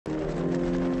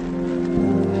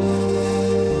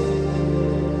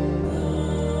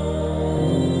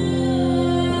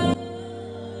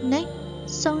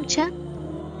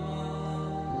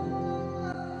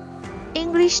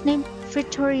English name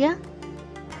Victoria.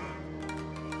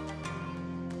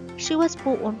 She was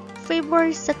born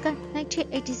February 2nd,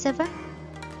 1987.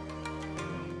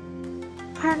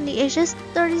 Currently ages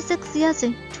 36 years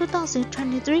in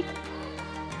 2023.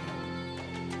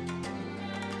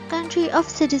 Country of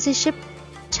citizenship,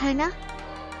 China.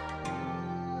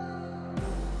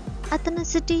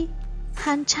 Ethnicity,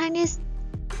 Han Chinese.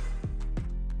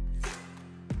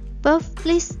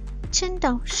 Birthplace,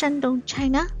 Qingdao, Shandong,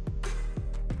 China.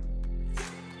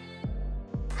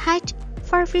 Height,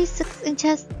 4 feet 6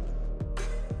 inches.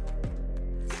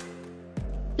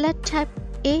 Blood type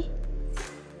A.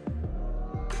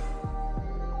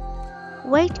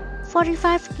 Weight,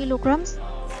 45 kilograms.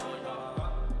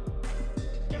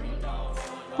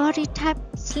 Body type,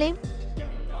 slim.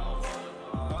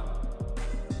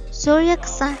 Zodiac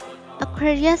sign,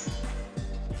 Aquarius.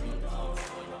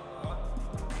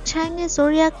 Chinese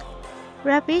zodiac,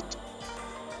 Rabbit.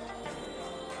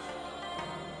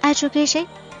 Education,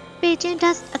 Beijing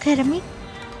Dance Academy.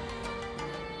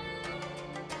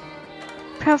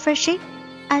 Profession,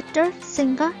 actor,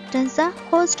 singer, dancer,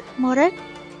 host, model.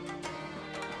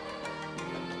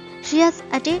 She has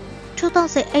added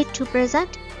 2008 to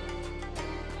present.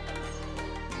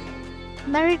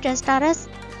 Married status,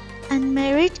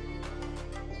 unmarried.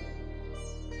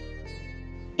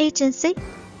 Agency,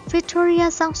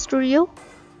 Victoria Sound Studio.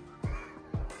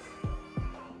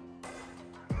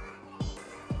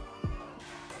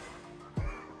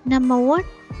 Number 1,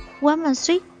 Woman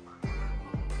Suite.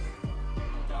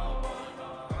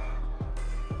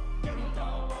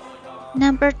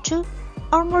 Number 2,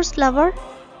 Almost Lover.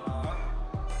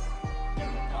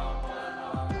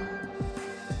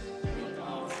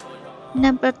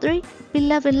 Number 3,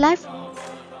 Beloved Life.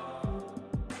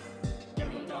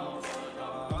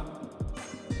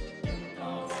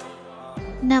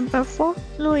 Number 4,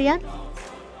 Luyan.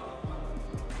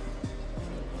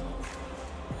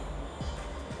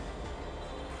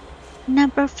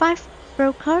 Number 5,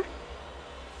 Broker.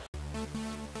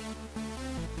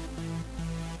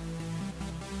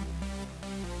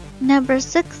 Number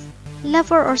 6,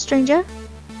 Lover or Stranger.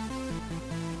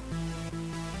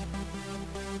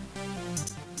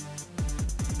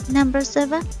 Number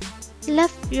 7,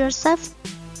 Love Yourself.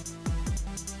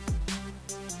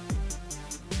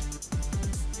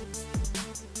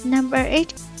 Number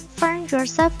 8, Find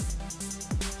Yourself.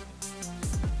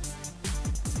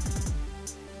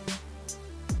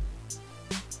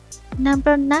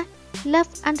 Number 9, Love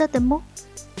Under the Moon.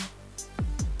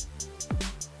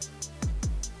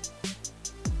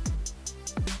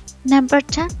 Number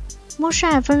 10, Mosha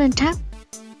and Valentine.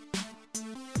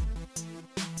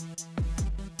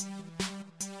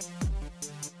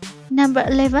 Number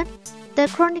 11, The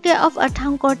Chronicle of a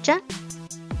Town called Qian.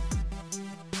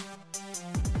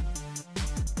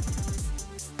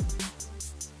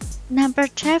 Number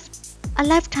 12, A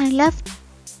Lifetime Love.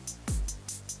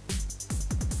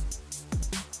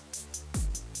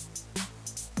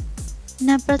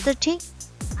 Number 13,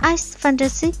 Ice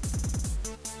Fantasy.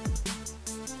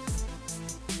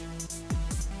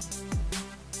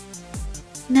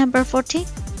 Number 14,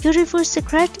 Beautiful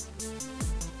Secret.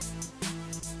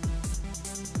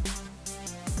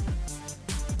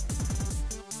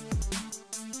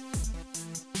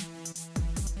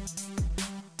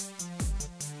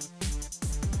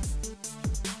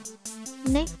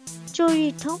 Next,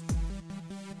 Zhou Tong.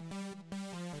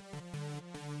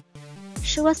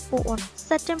 She was born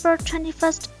September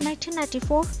 21st,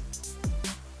 1994.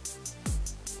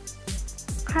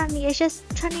 Currently ages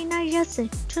 29 years in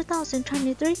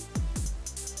 2023.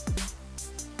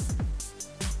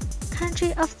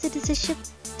 Country of citizenship,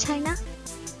 China.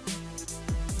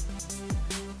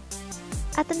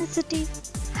 Ethnicity,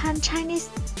 Han Chinese.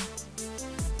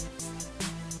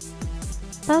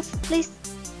 Birthplace,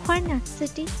 Huainan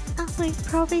City, Anhui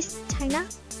Province, China.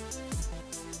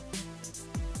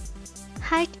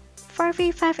 Height, 4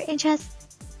 feet 5 inches.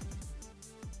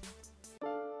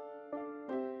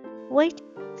 Weight,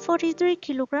 43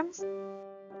 kilograms.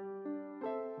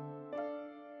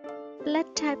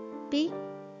 Blood type B.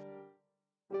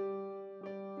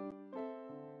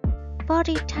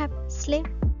 Body type slim.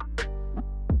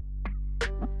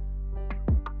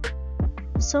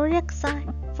 Zodiac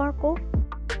sign Virgo.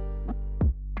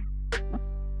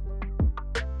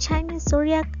 Chinese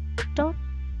zodiac Dog.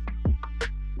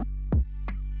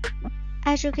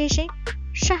 Education,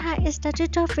 Shanghai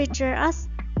Institute of Visual Arts.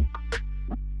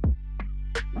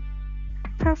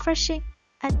 Profession,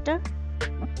 actor.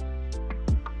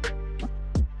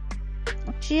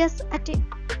 She has acted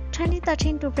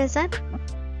 2013 to present.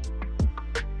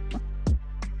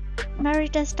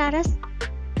 Marital status,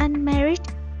 unmarried.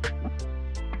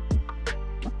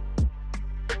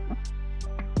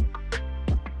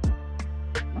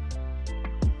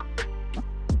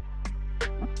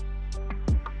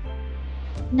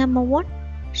 Number 1.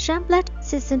 Shamblet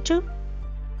Season 2.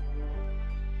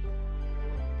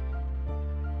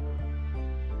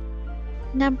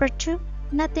 Number 2.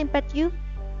 Nothing But You.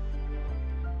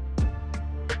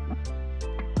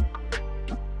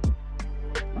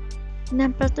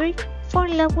 Number 3. Fall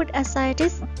in Love with a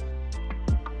Scientist.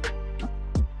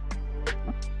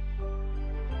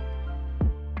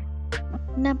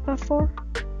 Number 4.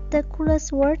 The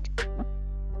Coolest Word.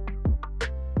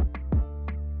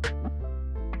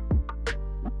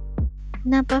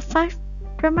 Number 5.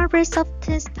 Memories of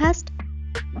Things Past.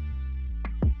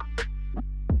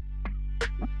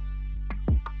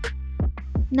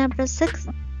 Number 6.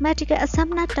 Magical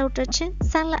Asana đầu trở trên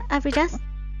sang là Avidas.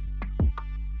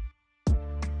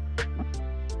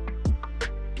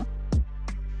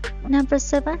 Number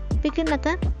 7. Begin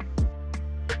Again.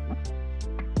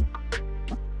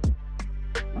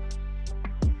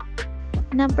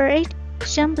 Number 8.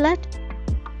 Shamblet.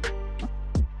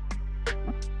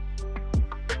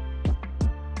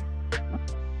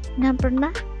 Number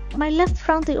 9. My Love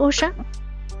from the Ocean.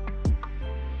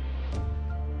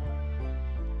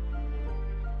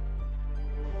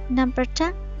 Number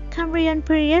 10. Cambrian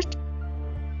Period.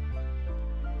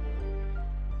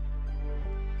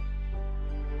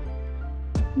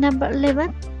 Number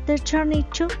 11. The Journey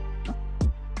to.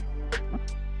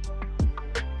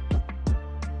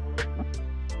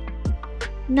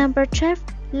 Number 12.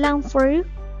 Long for You.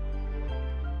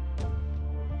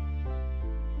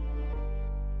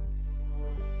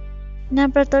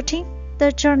 Number 13.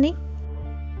 The Journey.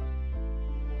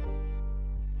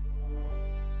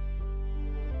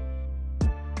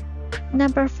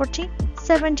 Number 14.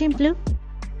 17 Blue.